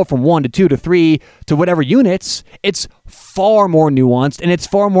have to go from 1 to 2 to 3 to whatever units. It's far more nuanced, and it's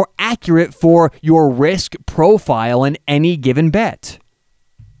far more accurate for your risk profile in any given bet.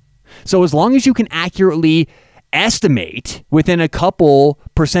 So as long as you can accurately estimate within a couple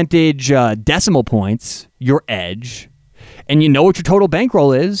percentage decimal points your edge, and you know what your total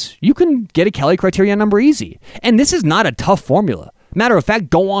bankroll is, you can get a Kelly Criterion number easy. And this is not a tough formula. Matter of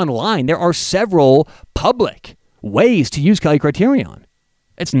fact, go online. There are several public ways to use Kelly Criterion.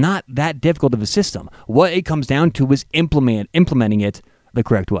 It's not that difficult of a system. What it comes down to is implementing it the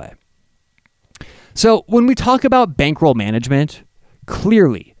correct way. So when we talk about bankroll management,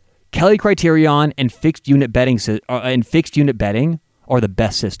 clearly Kelly Criterion and fixed unit betting are the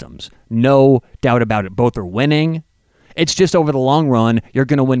best systems. No doubt about it. Both are winning. It's just over the long run, you're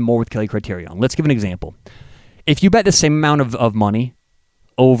going to win more with Kelly Criterion. Let's give an example. If you bet the same amount of money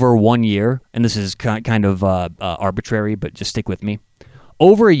over 1 year, and this is kind of arbitrary, but just stick with me.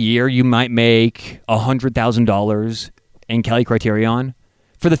 Over a year, you might make $100,000 in Kelly Criterion.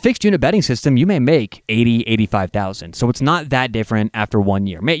 For the fixed unit betting system, you may make $80,000, $85,000. So it's not that different after 1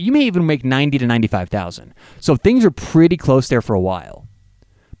 year. You may even make $90,000 to $95,000. So things are pretty close there for a while.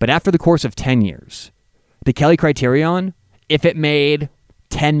 But after the course of 10 years, the Kelly Criterion, if it made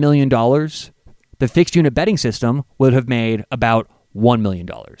 $10 million, the fixed unit betting system would have made about $1 million.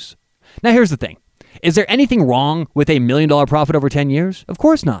 Now, here's the thing. Is there anything wrong with a $1 million profit over 10 years? Of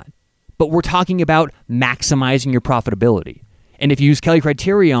course not. But we're talking about maximizing your profitability. And if you use Kelly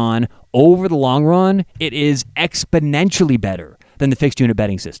Criterion over the long run, it is exponentially better than the fixed unit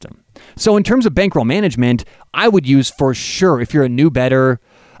betting system. So in terms of bankroll management, I would use, for sure, if you're a new bettor,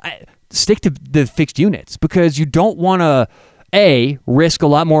 stick to the fixed units, because you don't want to, A, risk a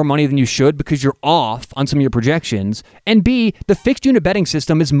lot more money than you should because you're off on some of your projections, and B, the fixed unit betting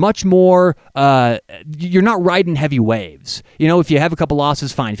system is much more, you're not riding heavy waves. You know, if you have a couple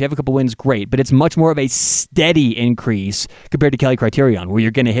losses, fine. If you have a couple wins, great, but it's much more of a steady increase compared to Kelly Criterion, where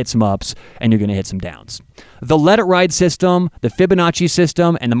you're going to hit some ups and you're going to hit some downs. The Let It Ride system, the Fibonacci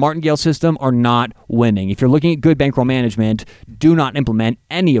system, and the martingale system are not winning. If you're looking at good bankroll management, do not implement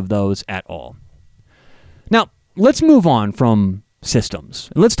any of those at all. Now, let's move on from systems.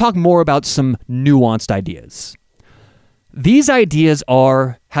 And let's talk more about some nuanced ideas. These ideas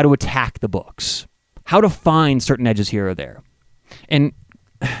are how to attack the books, how to find certain edges here or there. And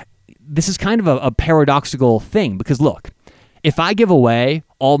this is kind of a paradoxical thing because, look, if I give away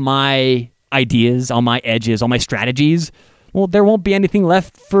all my ideas, all my edges, all my strategies, well, there won't be anything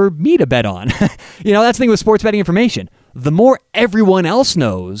left for me to bet on. That's the thing with sports betting information. The more everyone else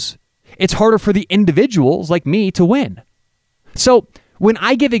knows, it's harder for the individuals like me to win. So when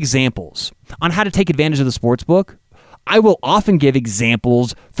I give examples on how to take advantage of the sports book, I will often give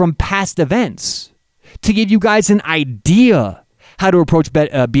examples from past events to give you guys an idea how to approach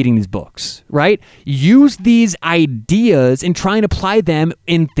beating these books, right? Use these ideas and try and apply them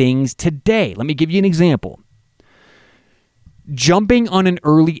in things today. Let me give you an example. Jumping on an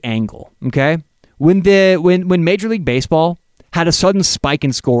early angle, okay? When Major League Baseball had a sudden spike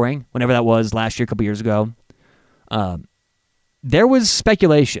in scoring, whenever that was last year, a couple years ago, there was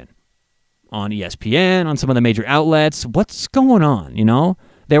speculation on ESPN, on some of the major outlets. What's going on,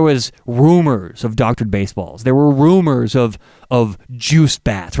 There was rumors of doctored baseballs. There were rumors of juiced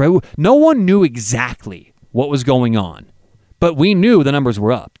bats, right? No one knew exactly what was going on, but we knew the numbers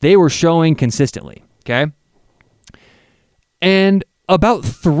were up. They were showing consistently, okay? And about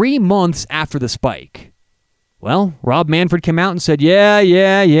 3 months after the spike, well, Rob Manfred came out and said, yeah,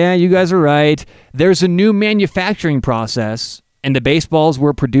 you guys are right. There's a new manufacturing process, and the baseballs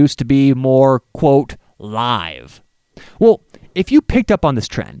were produced to be more, quote, live. Well, if you picked up on this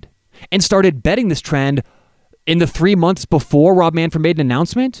trend and started betting this trend in the 3 months before Rob Manfred made an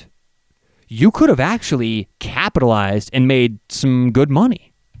announcement, you could have actually capitalized and made some good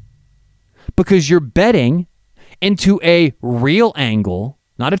money because you're betting into a real angle,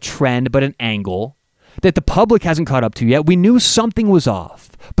 not a trend, but an angle that the public hasn't caught up to yet. We knew something was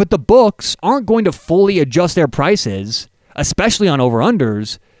off, but the books aren't going to fully adjust their prices, especially on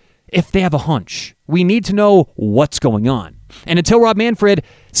over-unders, if they have a hunch. We need to know what's going on. And until Rob Manfred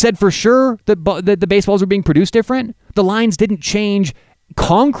said for sure that the baseballs were being produced different, the lines didn't change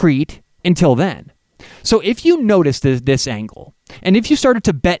concrete until then. So if you noticed this angle, and if you started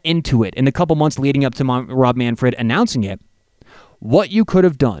to bet into it in the couple months leading up to Rob Manfred announcing it, what you could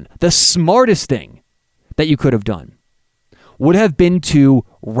have done, the smartest thing that you could have done, would have been to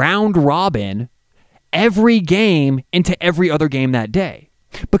round robin every game into every other game that day.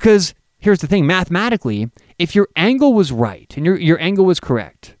 Because here's the thing, mathematically, if your angle was right and your angle was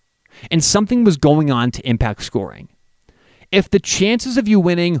correct and something was going on to impact scoring, if the chances of you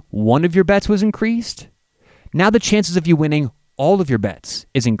winning one of your bets was increased, now the chances of you winning all of your bets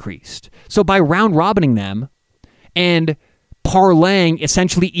is increased. So by round robining them and parlaying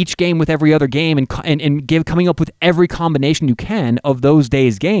essentially each game with every other game and coming up with every combination you can of those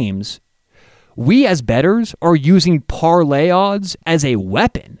days' games, we as bettors are using parlay odds as a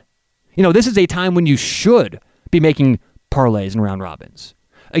weapon. This is a time when you should be making parlays and round robins.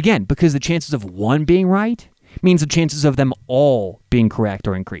 Again, because the chances of one being right means the chances of them all being correct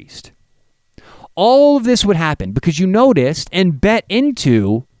are increased. All of this would happen because you noticed and bet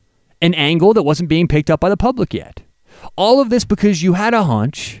into an angle that wasn't being picked up by the public yet. All of this because you had a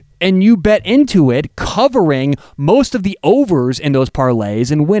hunch and you bet into it, covering most of the overs in those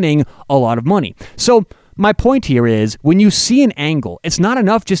parlays and winning a lot of money. So my point here is when you see an angle, it's not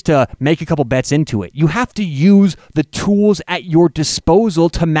enough just to make a couple bets into it. You have to use the tools at your disposal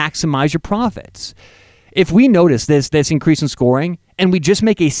to maximize your profits. If we notice this increase in scoring and we just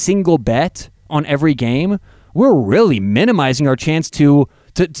make a single bet on every game, we're really minimizing our chance to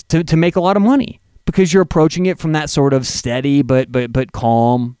make a lot of money because you're approaching it from that sort of steady but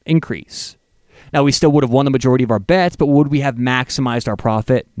calm increase. Now, we still would have won the majority of our bets, but would we have maximized our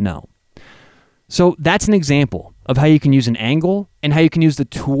profit? No. So that's an example of how you can use an angle and how you can use the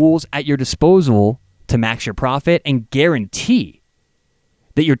tools at your disposal to max your profit and guarantee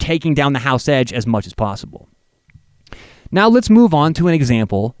that you're taking down the house edge as much as possible. Now let's move on to an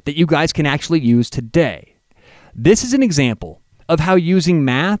example that you guys can actually use today. This is an example of how using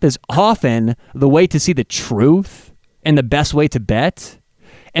math is often the way to see the truth and the best way to bet.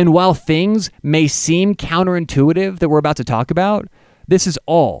 And while things may seem counterintuitive that we're about to talk about, this is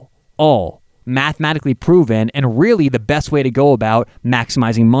all mathematically proven and really the best way to go about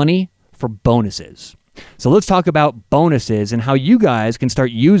maximizing money for bonuses. So let's talk about bonuses and how you guys can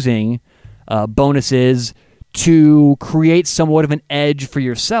start using bonuses to create somewhat of an edge for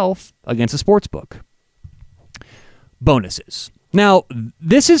yourself against a sports book. Bonuses. Now,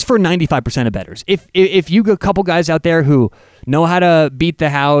 this is for 95% of bettors. If you got a couple guys out there who know how to beat the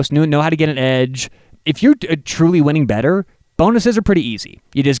house, know how to get an edge, if you're a truly winning bettor, bonuses are pretty easy.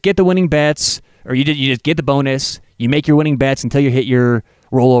 You just get the winning bets, or you just get the bonus, you make your winning bets until you hit your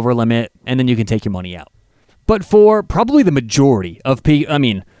rollover limit, and then you can take your money out. But for probably the majority of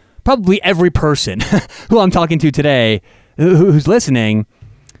people, probably every person who I'm talking to today who's listening,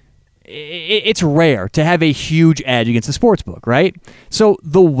 it's rare to have a huge edge against the sportsbook, right? So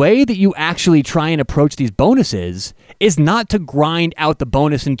the way that you actually try and approach these bonuses is not to grind out the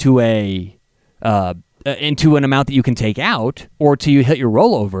bonus into an amount that you can take out or till you hit your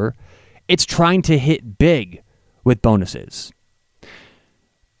rollover. It's trying to hit big with bonuses.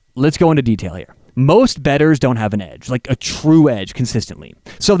 Let's go into detail here. Most bettors don't have an edge, like a true edge consistently.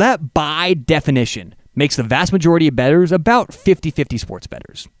 So that by definition makes the vast majority of bettors about 50-50 sports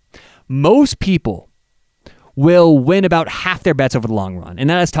bettors. Most people will win about half their bets over the long run. And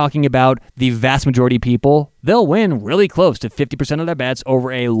that is talking about the vast majority of people. They'll win really close to 50% of their bets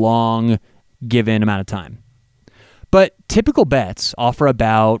over a long given amount of time. But typical bets offer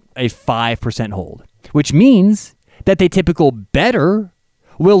about a 5% hold, which means that the typical bettor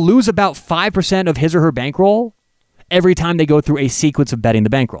will lose about 5% of his or her bankroll every time they go through a sequence of betting the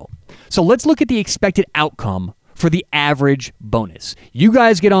bankroll. So let's look at the expected outcome for the average bonus. You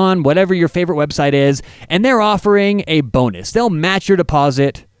guys get on whatever your favorite website is, and they're offering a bonus. They'll match your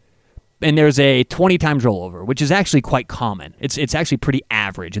deposit, and there's a 20 times rollover, which is actually quite common. It's actually pretty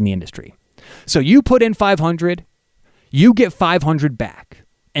average in the industry. So you put in $500, you get $500 back,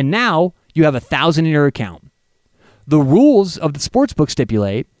 and now you have $1,000 in your account. The rules of the sportsbook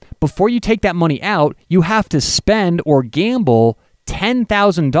stipulate before you take that money out, you have to spend or gamble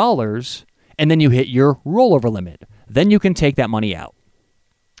 $10,000, and then you hit your rollover limit. Then you can take that money out.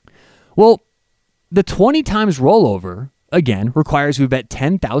 Well, the 20 times rollover, again, requires you bet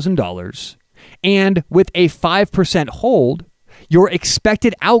 $10,000, and with a 5% hold, your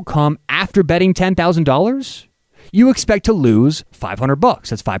expected outcome after betting $10,000, you expect to lose $500.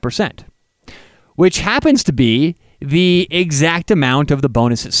 That's 5%, which happens to be the exact amount of the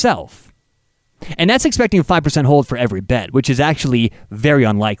bonus itself. And that's expecting a 5% hold for every bet, which is actually very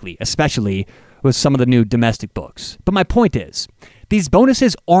unlikely, especially with some of the new domestic books. But my point is, these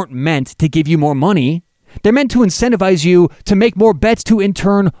bonuses aren't meant to give you more money. They're meant to incentivize you to make more bets to in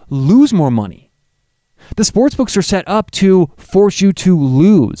turn lose more money. The sportsbooks are set up to force you to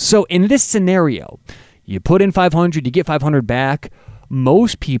lose. So in this scenario, you put in $500, you get $500 back.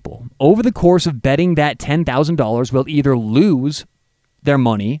 Most people, over the course of betting that $10,000, will either lose their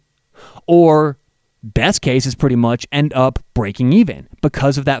money or, best case, is pretty much end up breaking even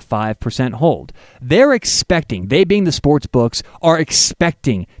because of that 5% hold. They're expecting, they being the sports books, are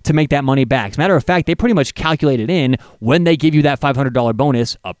expecting to make that money back. As a matter of fact, they pretty much calculate it in when they give you that $500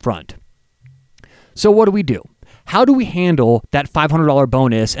 bonus up front. So what do? How do we handle that $500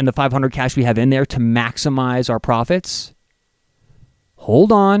 bonus and the $500 cash we have in there to maximize our profits?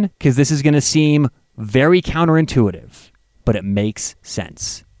 Hold on, because this is going to seem very counterintuitive, but it makes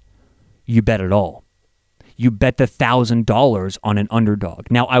sense. You bet it all. You bet the $1,000 on an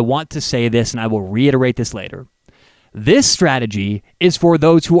underdog. Now, I want to say this, and I will reiterate this later. This strategy is for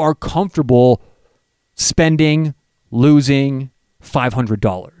those who are comfortable spending, losing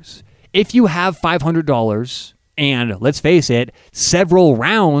 $500. If you have $500, and let's face it, several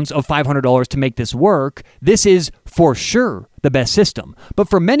rounds of $500 to make this work, this is for sure the best system. But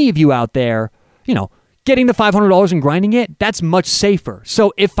for many of you out there, getting the $500 and grinding it, that's much safer.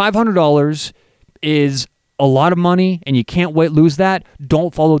 So if $500 is a lot of money and you can't lose that,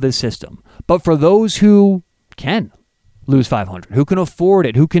 don't follow this system. But for those who can lose $500, who can afford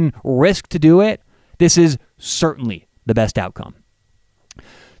it, who can risk to do it, this is certainly the best outcome.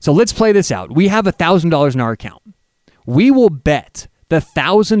 So let's play this out. We have $1,000 in our account. We will bet the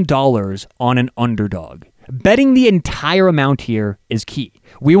 $1,000 on an underdog. Betting the entire amount here is key.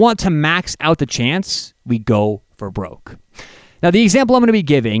 We want to max out the chance we go for broke. Now, the example I'm going to be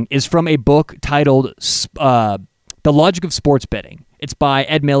giving is from a book titled The Logic of Sports Betting. It's by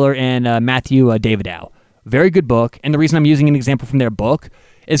Ed Miller and Matthew Davidow. Very good book. And the reason I'm using an example from their book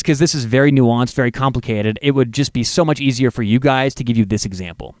is because this is very nuanced, very complicated. It would just be so much easier for you guys to give you this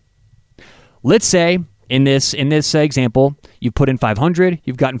example. Let's say in this example, you've put in $500,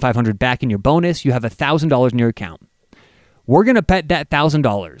 you've gotten $500 back in your bonus, you have $1,000 in your account. We're going to bet that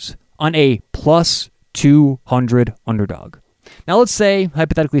 $1,000 on a plus 200 underdog. Now let's say,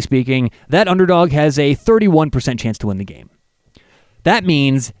 hypothetically speaking, that underdog has a 31% chance to win the game. That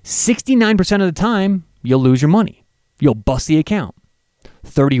means 69% of the time, you'll lose your money. You'll bust the account.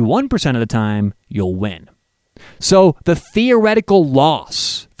 31% of the time, you'll win. So the theoretical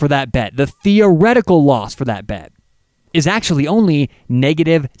loss for that bet, is actually only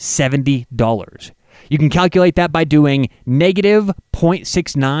negative $70. You can calculate that by doing negative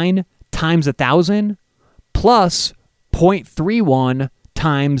 0.69 times 1,000 plus 0.31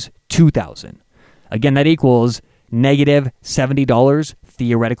 times 2,000. Again, that equals negative $70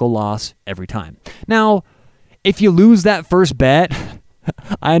 theoretical loss every time. Now, if you lose that first bet,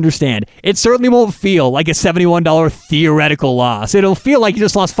 I understand. It certainly won't feel like a $71 theoretical loss. It'll feel like you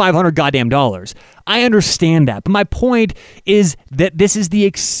just lost $500 goddamn dollars. I understand that. But my point is that this is the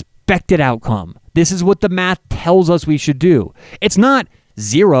expected outcome. This is what the math tells us we should do. It's not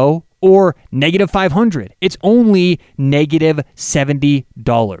 0 or negative 500. It's only negative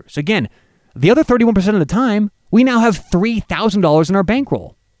 $70. Again, the other 31% of the time, we now have $3,000 in our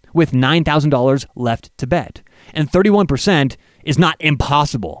bankroll with $9,000 left to bet. And 31% is not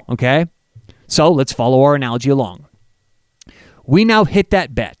impossible, okay? So let's follow our analogy along. We now hit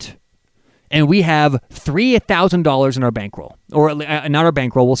that bet, and we have $3,000 in our bankroll. Or not our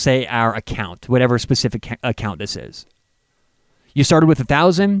bankroll, we'll say our account, whatever specific account this is. You started with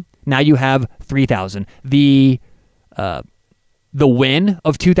 1,000, now you have 3,000. The win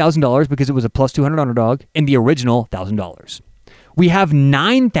of $2,000 because it was a plus 200 underdog in the original $1,000. We have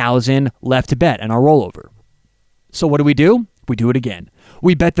 9,000 left to bet in our rollover. So what do? We do it again.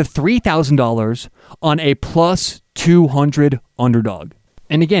 We bet the $3,000 on a plus 200 underdog.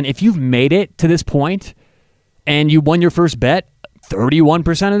 And again, if you've made it to this point and you won your first bet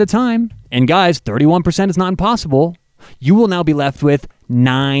 31% of the time, and guys, 31% is not impossible, you will now be left with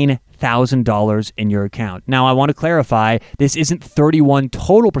 $9,000 in your account. Now, I want to clarify, this isn't 31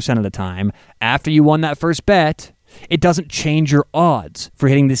 total percent of the time. After you won that first bet, it doesn't change your odds for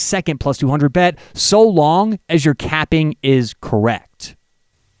hitting the second plus 200 bet so long as your capping is correct.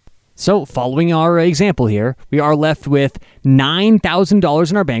 So, following our example here, we are left with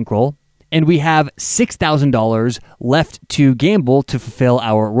 $9,000 in our bankroll, and we have $6,000 left to gamble to fulfill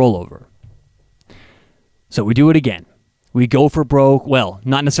our rollover. So we do it again. We go for broke. Well,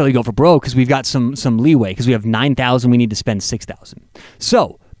 not necessarily go for broke because we've got some leeway because we have $9,000. We need to spend $6,000.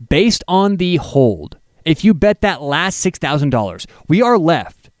 So based on the hold, if you bet that last $6,000, we are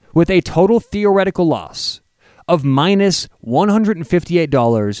left with a total theoretical loss of minus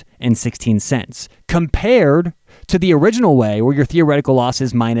 $158.16 compared to the original way where your theoretical loss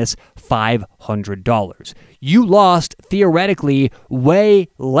is minus $500. You lost theoretically way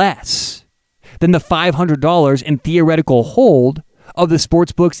less than the $500 in theoretical hold of the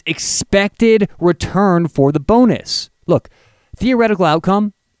sportsbook's expected return for the bonus. Look, theoretical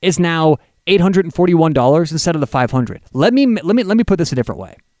outcome is now $841 instead of the $500. Let me put this a different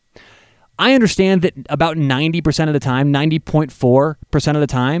way. I understand that about 90% of the time, 90.4% of the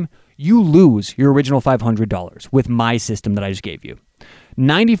time, you lose your original $500 with my system that I just gave you.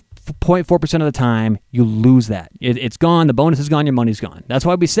 90.4% of the time, you lose that. It's gone, the bonus is gone, your money's gone. That's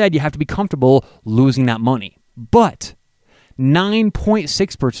why we said you have to be comfortable losing that money. But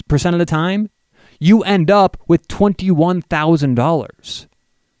 9.6% of the time, you end up with $21,000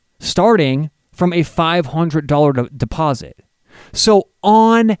 starting from a $500 deposit. So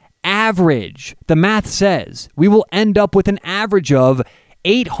on average, the math says we will end up with an average of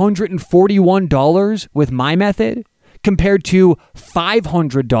 $841 with my method compared to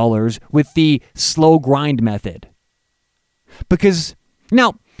 $500 with the slow grind method. Because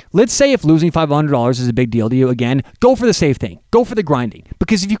now, let's say if losing $500 is a big deal to you, again, go for the safe thing. Go for the grinding.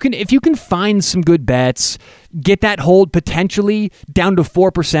 Because if you can find some good bets, get that hold potentially down to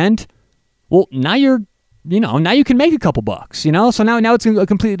 4%, well, now you can make a couple bucks, So now it's a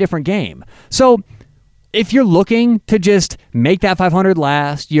completely different game. So if you're looking to just make that $500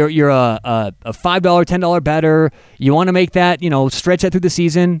 last, you're a $5, $10 bettor, you want to make that, stretch that through the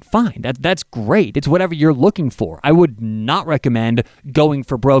season, fine. That's great. It's whatever you're looking for. I would not recommend going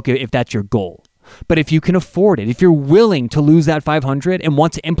for broke if that's your goal. But if you can afford it, if you're willing to lose that $500 and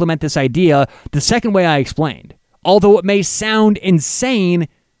want to implement this idea, the second way I explained, although it may sound insane,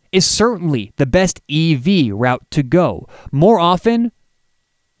 is certainly the best EV route to go. The more often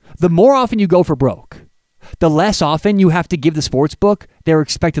you go for broke, the less often you have to give the sportsbook their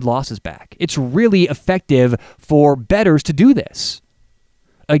expected losses back. It's really effective for bettors to do this.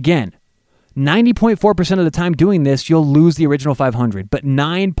 Again, 90.4% of the time doing this, you'll lose the original $500, but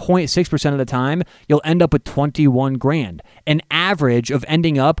 9.6% of the time, you'll end up with $21,000, an average of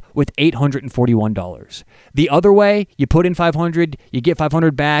ending up with $841. The other way, you put in $500, you get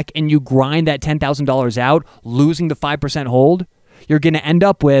 $500 back, and you grind that $10,000 out, losing the 5% hold, you're going to end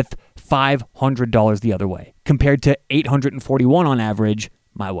up with $500 the other way, compared to $841 on average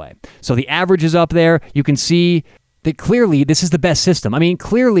my way. So the average is up there. You can see that clearly this is the best system. I mean,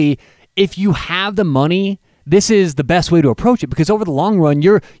 clearly, if you have the money this is the best way to approach it, because over the long run,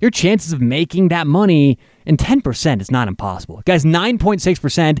 your chances of making that money, and 10% is not impossible. Guys,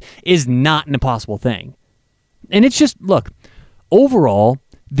 9.6% is not an impossible thing. And it's just, look, overall,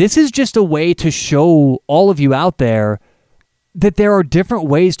 this is just a way to show all of you out there that there are different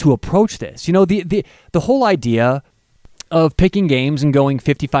ways to approach this. You know, the whole idea of picking games and going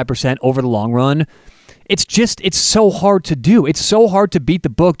 55% over the long run, it's so hard to do. It's so hard to beat the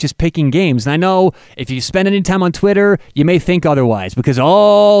book just picking games. And I know if you spend any time on Twitter, you may think otherwise because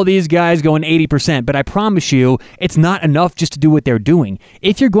all these guys going 80%, but I promise you, it's not enough just to do what they're doing.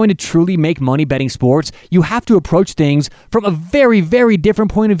 If you're going to truly make money betting sports, you have to approach things from a very, very different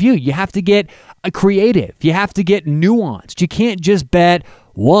point of view. You have to get creative. You have to get nuanced. You can't just bet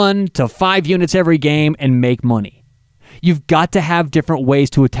 1 to 5 units every game and make money. You've got to have different ways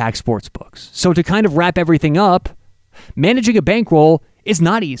to attack sportsbooks. So to kind of wrap everything up, managing a bankroll is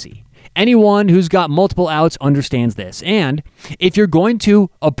not easy. Anyone who's got multiple outs understands this. And if you're going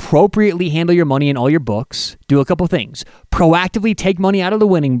to appropriately handle your money in all your books, do a couple things. Proactively take money out of the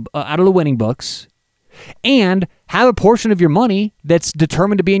winning books, and have a portion of your money that's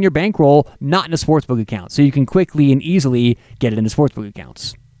determined to be in your bankroll, not in a sportsbook account, so you can quickly and easily get it into sportsbook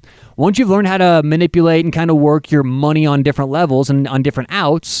accounts. Once you've learned how to manipulate and kind of work your money on different levels and on different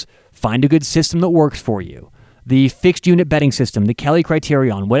outs, find a good system that works for you. The fixed unit betting system, the Kelly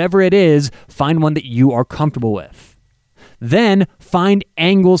criterion, whatever it is, find one that you are comfortable with. Then find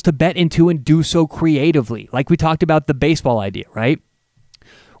angles to bet into and do so creatively. Like we talked about the baseball idea, right?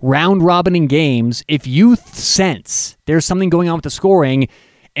 Round robin in games, if you sense there's something going on with the scoring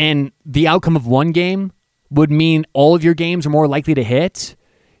and the outcome of one game would mean all of your games are more likely to hit,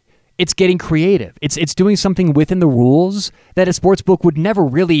 it's getting creative. It's doing something within the rules that a sportsbook would never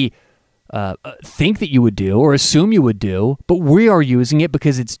really think that you would do or assume you would do, but we are using it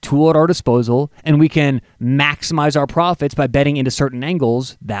because it's a tool at our disposal and we can maximize our profits by betting into certain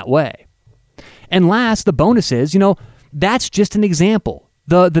angles that way. And last, the bonuses, that's just an example.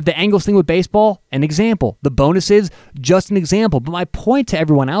 The angles thing with baseball, an example. The bonuses, just an example. But my point to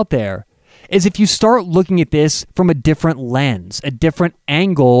everyone out there is if you start looking at this from a different lens, a different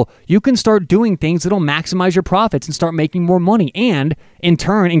angle, you can start doing things that'll maximize your profits and start making more money and, in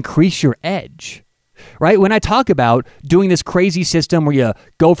turn, increase your edge, right? When I talk about doing this crazy system where you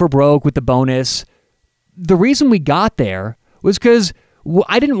go for broke with the bonus, the reason we got there was because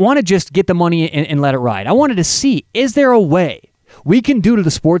I didn't want to just get the money and let it ride. I wanted to see, is there a way we can do to the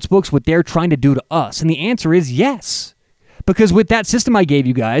sportsbooks what they're trying to do to us? And the answer is yes. Because with that system I gave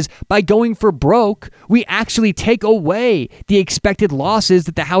you guys, by going for broke, we actually take away the expected losses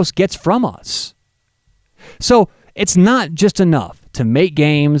that the house gets from us. So it's not just enough to make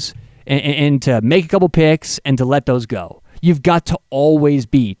games and to make a couple picks and to let those go. You've got to always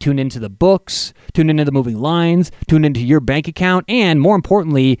be tuned into the books, tuned into the moving lines, tuned into your bank account, and more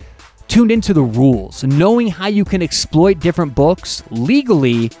importantly, tuned into the rules, knowing how you can exploit different books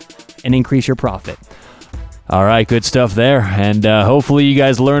legally and increase your profit. All right, good stuff there. And hopefully you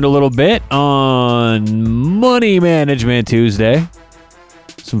guys learned a little bit on Money Management Tuesday.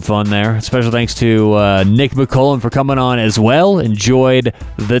 Some fun there. Special thanks to Nick McCullen for coming on as well. Enjoyed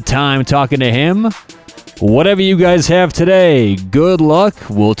the time talking to him. Whatever you guys have today, good luck.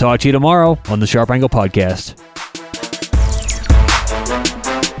 We'll talk to you tomorrow on the Sharp Angle Podcast.